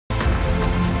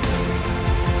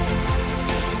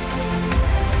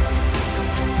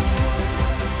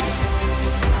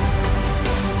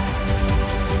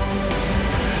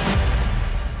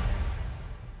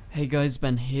Hey guys,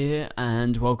 Ben here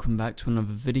and welcome back to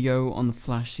another video on The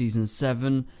Flash Season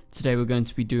 7. Today we're going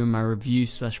to be doing my review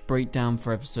 / breakdown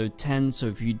for episode 10, so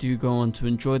if you do go on to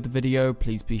enjoy the video,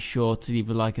 please be sure to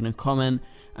leave a like and a comment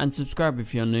and subscribe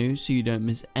if you're new so you don't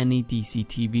miss any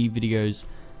DCTV videos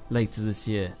later this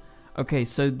year. Okay,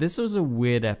 so this was a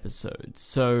weird episode.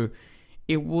 So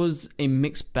it was a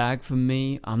mixed bag for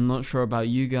me. I'm not sure about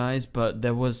you guys, but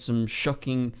there was some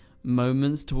shocking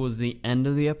moments towards the end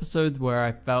of the episode where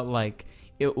I felt like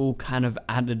it all kind of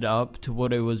added up to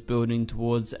what it was building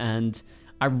towards, and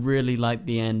I really liked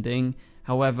the ending.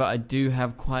 However, I do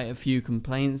have quite a few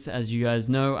complaints. As you guys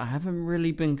know, I haven't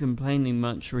really been complaining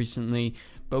much recently,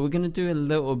 but we're going to do a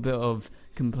little bit of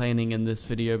complaining in this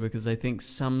video because I think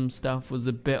some stuff was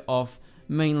a bit off,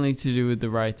 mainly to do with the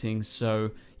writing.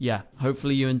 So yeah,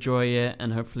 hopefully you enjoy it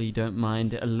and hopefully you don't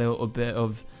mind a little bit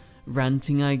of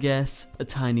ranting, I guess, a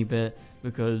tiny bit,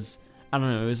 because I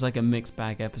don't know, it was like a mixed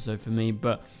bag episode for me.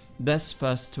 But let's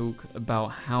first talk about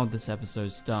how this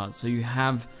episode starts. So you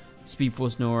have Speed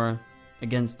Force Nora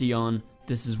against Dion.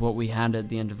 This is what we had at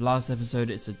the end of last episode.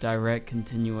 It's a direct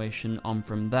continuation on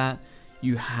from that.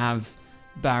 You have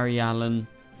Barry Allen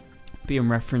being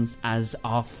referenced as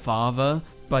our father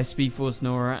by Speed Force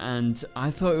Nora, and I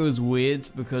thought it was weird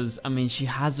because, I mean, she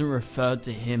hasn't referred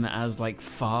to him as like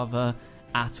father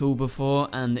at all before,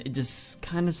 and it just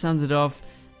kind of sounded off.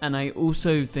 And I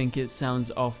also think it sounds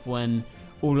off when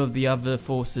all of the other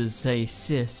forces say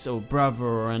sis or brother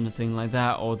or anything like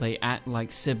that, or they act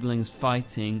like siblings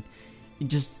fighting. It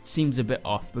just seems a bit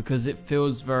off because it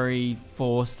feels very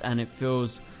forced, and it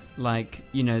feels like,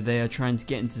 you know, they are trying to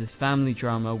get into this family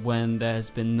drama when there has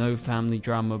been no family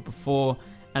drama before,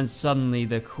 and suddenly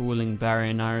they're calling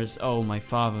Barry and Iris, oh, my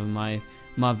father, my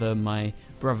mother, my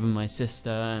brother, my sister,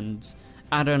 and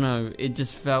I don't know, it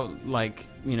just felt like,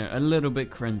 you know, a little bit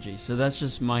cringy. So that's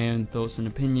just my own thoughts and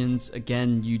opinions.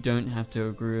 Again, you don't have to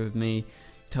agree with me.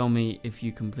 Tell me if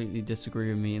you completely disagree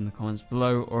with me in the comments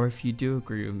below, or if you do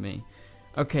agree with me.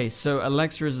 Okay, so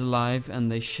Alexa is alive and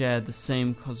they share the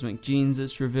same cosmic genes,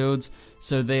 it's revealed.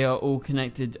 So they are all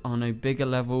connected on a bigger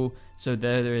level. So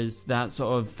there is that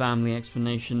sort of family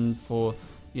explanation for,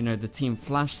 you know, the Team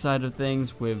Flash side of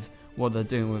things with what they're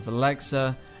doing with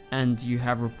Alexa. And you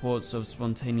have reports of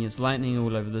spontaneous lightning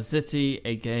all over the city,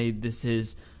 aka this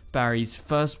is Barry's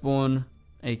firstborn,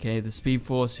 aka the Speed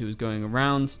Force, who was going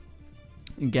around.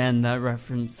 Again, that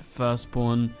reference to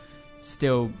firstborn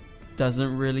still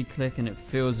doesn't really click, and it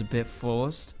feels a bit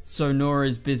forced. So Nora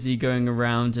is busy going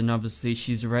around, and obviously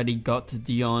she's already got to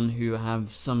Dion, who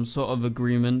have some sort of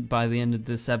agreement by the end of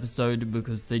this episode,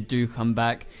 because they do come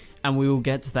back, and we will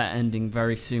get to that ending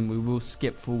very soon. We will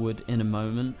skip forward in a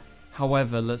moment.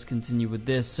 However, let's continue with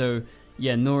this. So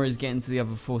yeah, Nora is getting to the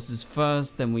other forces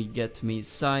first, then we get to meet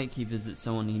Psyche. He visits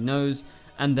someone he knows,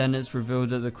 and then it's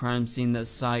revealed at the crime scene that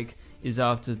Psyche is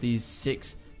after these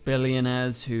 6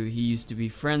 billionaires who he used to be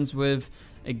friends with.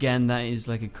 Again, that is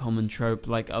like a common trope.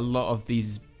 Like a lot of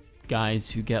these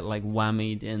guys who get like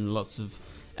whammied in lots of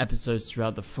episodes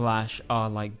throughout the Flash are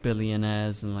like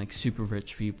billionaires and like super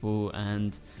rich people,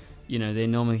 and you know, they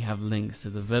normally have links to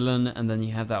the villain. And then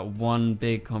you have that one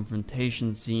big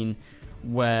confrontation scene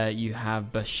where you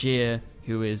have Bashir,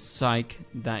 who is Psyche,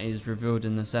 that is revealed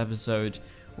in this episode,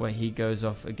 where he goes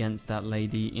off against that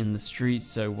lady in the street,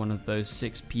 so one of those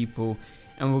 6 people,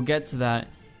 and we'll get to that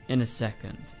in a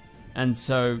second. And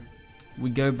so we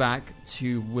go back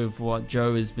to with what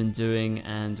Joe has been doing,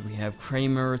 and we have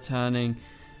Kramer returning.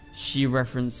 She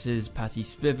references Patty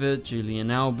Spivot, Julian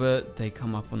Albert. They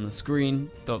come up on the screen.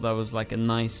 Thought that was like a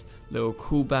nice little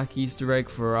callback Easter egg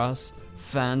for us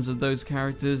fans of those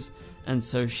characters. And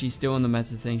so she's still on the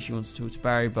meta thing. She wants to talk to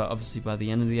Barry, but obviously by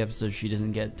the end of the episode she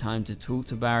doesn't get time to talk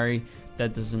to Barry.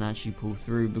 That doesn't actually pull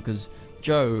through because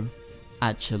Joe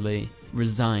actually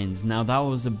resigns. Now that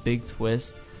was a big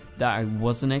twist that I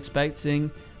wasn't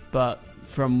expecting, but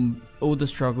from all the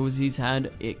struggles he's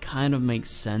had, it kind of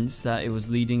makes sense that it was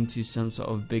leading to some sort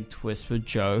of big twist with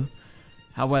Joe.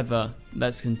 However,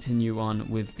 let's continue on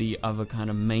with the other kind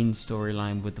of main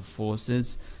storyline with the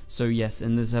forces. So yes,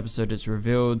 in this episode it's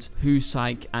revealed who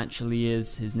Psyche actually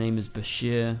is. His name is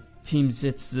Bashir. Team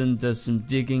Citizen does some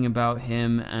digging about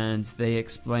him, and they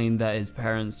explain that his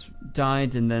parents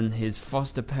died, and then his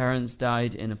foster parents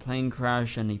died in a plane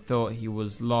crash, and he thought he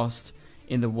was lost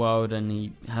in the world, and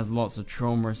he has lots of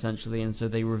trauma essentially. And so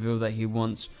they reveal that he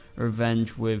wants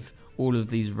revenge with all of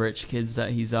these rich kids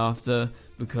that he's after,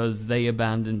 because they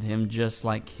abandoned him just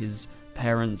like his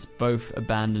parents both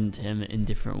abandoned him in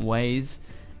different ways.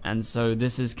 And so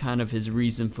this is kind of his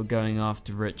reason for going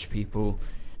after rich people.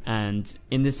 And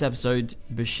in this episode,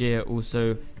 Bashir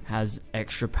also has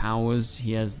extra powers.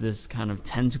 He has this kind of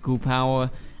tentacle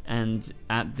power, and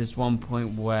at this one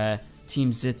point where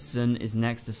Team Citizen is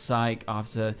next to Psych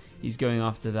after he's going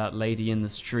after that lady in the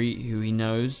street who he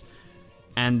knows,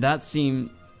 and that scene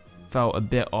felt a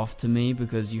bit off to me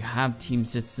because you have Team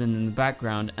Citizen in the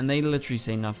background and they literally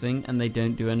say nothing and they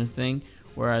don't do anything,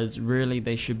 whereas really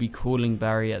they should be calling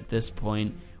Barry at this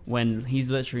point when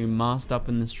he's literally masked up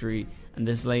in the street and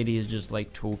this lady is just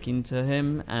like talking to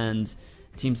him, and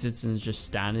Team Citizen is just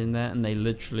standing there and they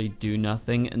literally do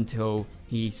nothing until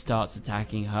he starts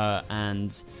attacking her.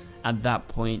 And at that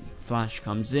point Flash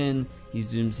comes in, he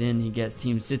zooms in, he gets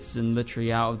Team Citizen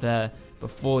literally out of there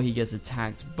before he gets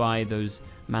attacked by those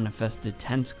manifested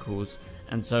tentacles.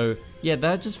 And so yeah,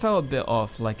 that just felt a bit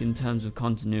off, like in terms of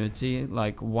continuity.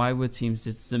 Like, why would Team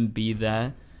Citizen be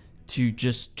there to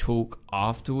just talk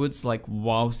afterwards, like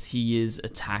whilst he is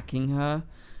attacking her?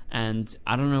 And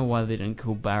I don't know why they didn't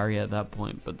kill Barry at that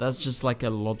point, but that's just like a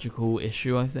logical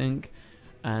issue, I think.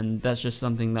 And that's just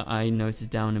something that I noted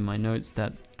down in my notes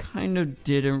that kind of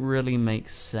didn't really make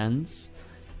sense.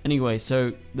 Anyway,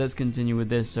 so let's continue with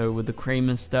this. So with the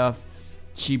Kramer stuff,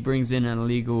 she brings in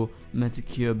illegal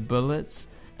Metacure bullets,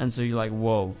 and so you're like,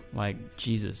 whoa, like,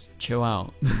 Jesus, chill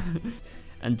out.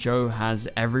 And Joe has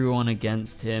everyone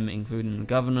against him, including the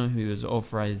governor who has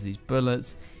authorized these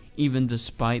bullets, even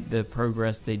despite the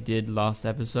progress they did last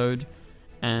episode.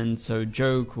 And so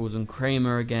Joe calls on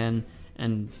Kramer again,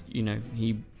 and you know,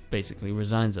 he basically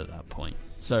resigns at that point.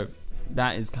 So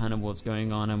that is kind of what's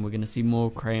going on, and we're going to see more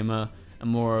Kramer and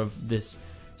more of this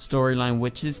storyline,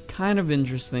 which is kind of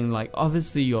interesting. Like,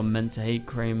 obviously you're meant to hate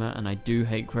Kramer, and I do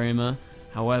hate Kramer.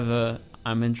 However,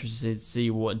 I'm interested to see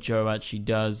what Joe actually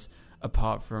does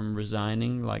apart from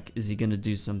resigning. Like, is he going to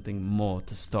do something more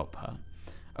to stop her?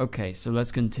 Okay, so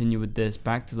let's continue with this.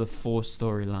 Back to the Force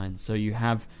storyline. So you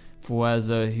have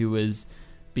Fuerza, who is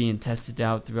being tested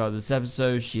out throughout this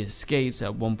episode. She escapes.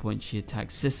 At one point she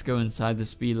attacks Cisco inside the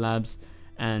Speed Labs,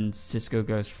 and Cisco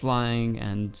goes flying,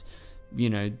 and you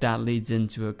know, that leads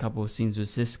into a couple of scenes with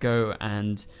Cisco,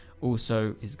 and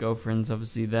also his girlfriend's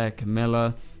obviously there,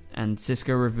 Camilla. And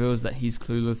Cisco reveals that he's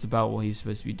clueless about what he's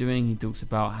supposed to be doing. He talks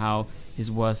about how his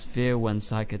worst fear when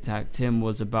Psych attacked him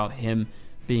was about him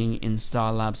being in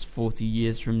Star Labs 40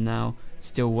 years from now,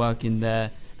 still working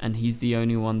there, and he's the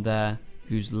only one there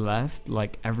who's left.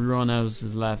 Like, everyone else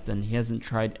is left and he hasn't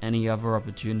tried any other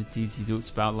opportunities. He talks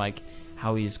about like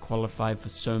how he is qualified for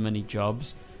so many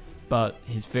jobs, but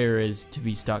his fear is to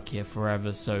be stuck here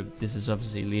forever. So this is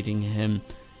obviously leading him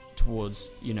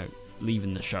towards, you know,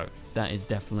 leaving the show. That is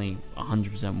definitely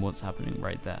 100% what's happening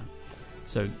right there.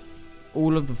 So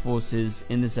all of the forces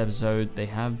in this episode, they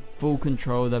have full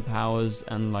control of their powers,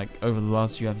 and like over the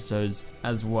last few episodes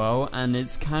as well. And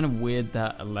it's kind of weird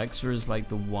that Alexa is like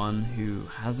the one who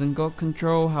hasn't got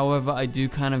control. However, I do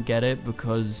kind of get it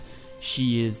because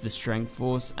she is the strength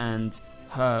force, and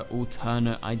her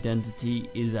alternate identity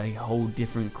is a whole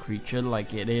different creature.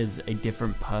 Like, it is a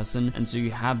different person. And so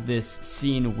you have this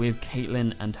scene with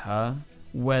Caitlin and her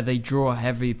where they draw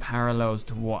heavy parallels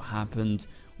to what happened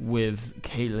with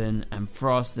Caitlin and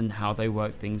Frost and how they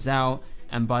work things out.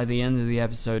 And by the end of the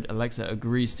episode, Alexa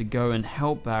agrees to go and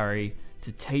help Barry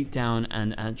to take down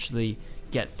and actually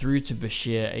get through to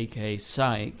Bashir, aka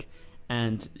Psych,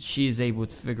 and she is able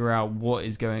to figure out what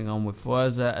is going on with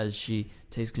Fuerza as she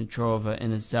takes control of her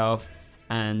inner self,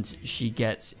 and she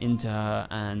gets into her,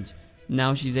 and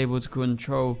now she's able to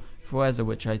control Fuerza,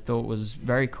 which I thought was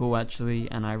very cool actually,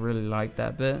 and I really liked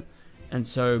that bit. And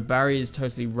so Barry is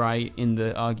totally right in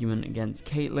the argument against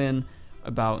Caitlin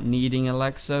about needing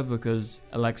Alexa, because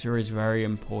Alexa is very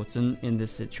important in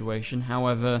this situation.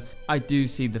 However, I do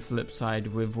see the flip side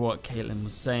with what Caitlin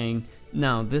was saying.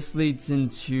 Now, this leads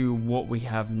into what we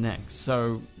have next.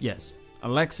 So yes,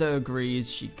 Alexa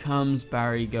agrees, she comes,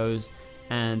 Barry goes,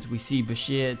 and we see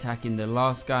Bashir attacking the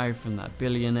last guy from that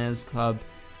billionaires club,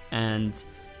 and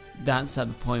that's at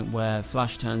the point where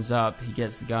Flash turns up, he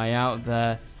gets the guy out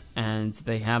there, and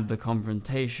they have the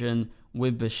confrontation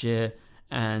with Bashir,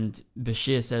 and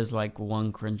Bashir says like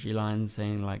one cringy line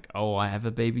saying like, oh, I have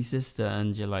a baby sister,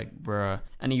 and you're like, bruh.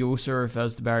 And he also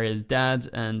refers to Barry as dad,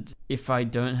 and if I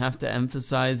don't have to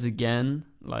emphasize again,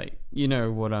 like, you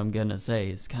know what I'm gonna say,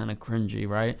 it's kind of cringy,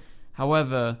 right?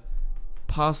 However,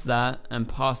 past that, and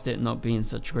past it not being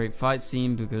such a great fight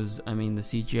scene, because I mean the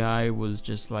CGI was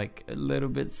just like a little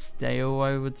bit stale,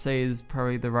 I would say is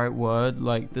probably the right word.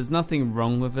 Like, there's nothing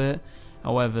wrong with it,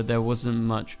 however there wasn't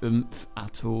much oomph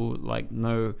at all, like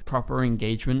no proper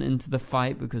engagement into the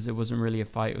fight, because it wasn't really a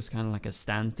fight, it was kind of like a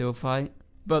standstill fight.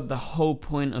 But the whole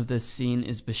point of this scene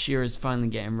is Bashir is finally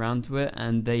getting around to it,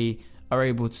 and they are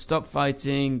able to stop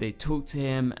fighting, they talk to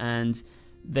him, and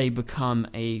they become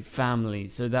a family.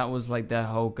 So that was like their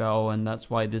whole goal, and that's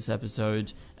why this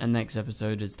episode and next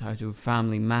episode is titled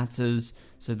Family Matters.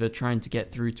 So they're trying to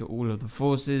get through to all of the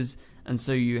forces, and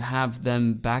so you have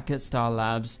them back at Star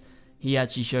Labs. He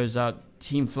actually shows up.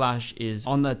 Team Flash is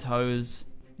on their toes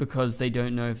because they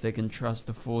don't know if they can trust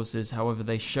the forces. However,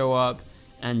 they show up,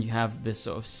 and you have this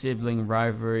sort of sibling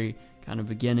rivalry kind of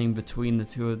beginning between the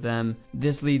two of them.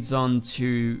 This leads on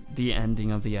to the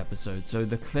ending of the episode. So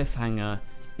the cliffhanger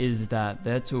is that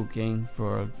they're talking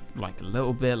for like a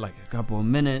little bit, like a couple of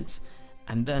minutes,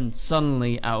 and then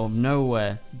suddenly out of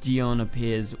nowhere Dion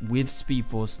appears with Speed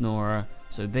Force Nora.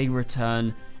 So they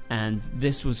return, and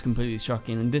this was completely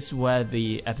shocking, and this is where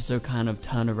the episode kind of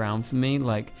turned around for me.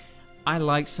 Like, I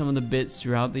liked some of the bits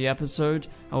throughout the episode,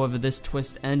 however this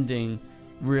twist ending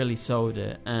really sold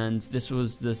it, and this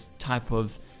was this type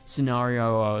of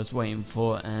scenario I was waiting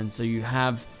for. And so you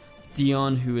have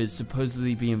Dion, who is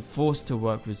supposedly being forced to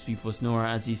work with Speed Force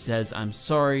Nora, as he says "I'm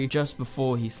sorry" just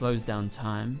before he slows down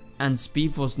time, and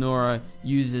Speed Force Nora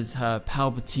uses her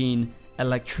Palpatine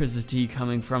electricity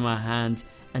coming from her hand,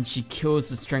 and she kills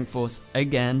the Strength Force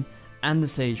again and the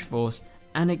Sage Force,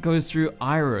 and it goes through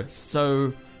Iris.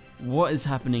 So what is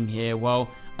happening here? Well,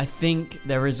 I think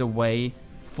there is a way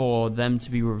for them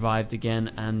to be revived again,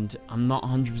 and I'm not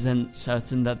 100%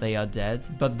 certain that they are dead,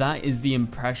 but that is the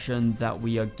impression that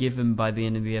we are given by the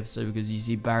end of the episode, because you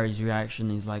see Barry's reaction.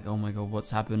 He's like, oh my god,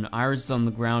 what's happened? Iris is on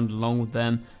the ground along with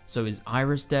them, so is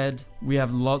Iris dead? We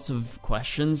have lots of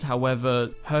questions. However,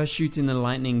 her shooting the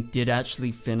lightning did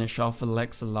actually finish off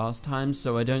Alexa last time,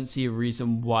 so I don't see a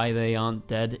reason why they aren't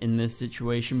dead in this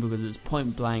situation, because it's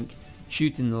point blank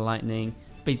shooting the lightning,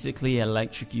 basically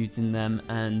electrocuting them,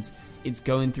 and it's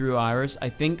going through Iris. I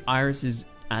think Iris is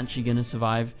actually going to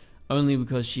survive only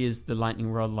because she is the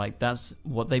lightning rod. Like, that's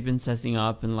what they've been setting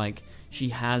up, and like, she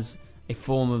has a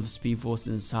form of Speed Force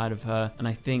inside of her, and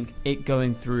I think it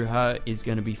going through her is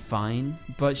going to be fine,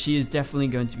 but she is definitely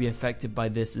going to be affected by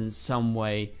this in some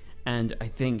way, and I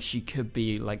think she could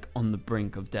be like on the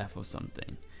brink of death or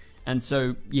something. And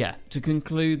so, yeah, to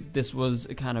conclude, this was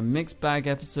a kind of mixed bag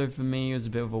episode for me. It was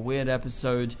a bit of a weird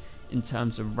episode in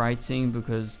terms of writing,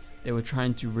 because they were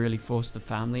trying to really force the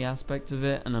family aspect of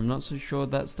it, and I'm not so sure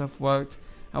that stuff worked.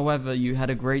 However, you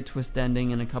had a great twist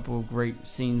ending and a couple of great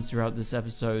scenes throughout this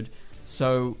episode,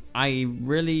 so I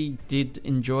really did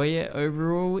enjoy it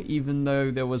overall, even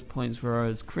though there was points where I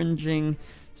was cringing.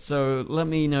 So let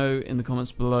me know in the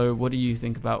comments below, what do you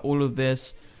think about all of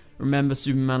this? Remember,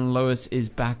 Superman and Lois is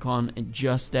back on. It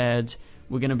just aired.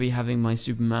 We're going to be having my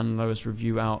Superman and Lois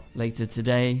review out later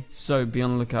today, so be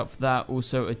on the lookout for that.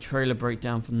 Also, a trailer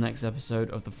breakdown for the next episode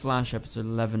of The Flash, episode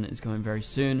 11, is coming very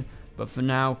soon. But for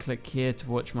now, click here to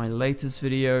watch my latest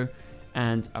video,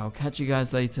 and I'll catch you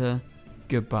guys later.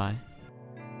 Goodbye.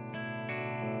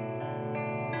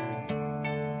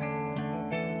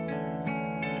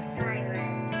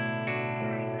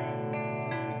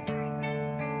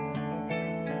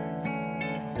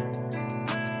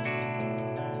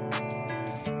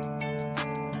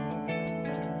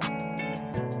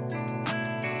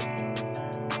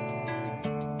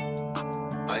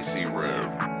 I see red.